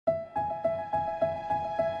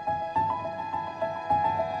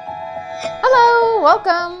Hello,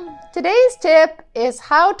 welcome. Today's tip is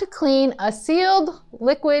how to clean a sealed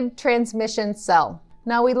liquid transmission cell.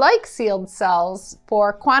 Now we like sealed cells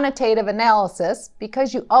for quantitative analysis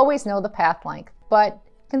because you always know the path length. But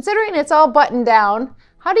considering it's all buttoned down,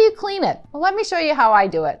 how do you clean it? Well, let me show you how I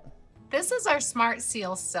do it. This is our Smart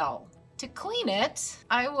Seal cell. To clean it,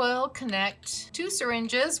 I will connect two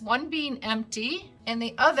syringes, one being empty and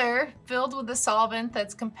the other filled with a solvent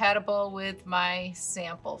that's compatible with my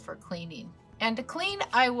sample for cleaning. And to clean,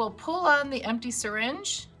 I will pull on the empty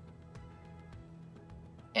syringe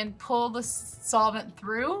and pull the solvent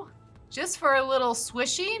through just for a little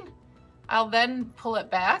swishing. I'll then pull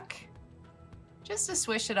it back just to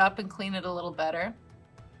swish it up and clean it a little better.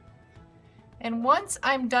 And once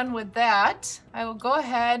I'm done with that, I will go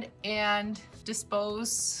ahead and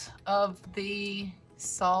dispose of the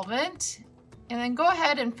solvent and then go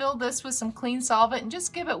ahead and fill this with some clean solvent and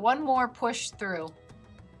just give it one more push through.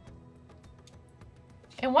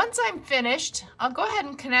 And once I'm finished, I'll go ahead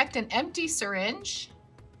and connect an empty syringe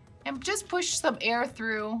and just push some air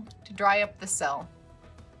through to dry up the cell.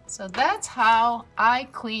 So that's how I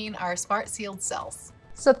clean our Smart Sealed cells.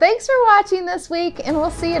 So thanks for watching this week, and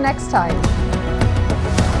we'll see you next time.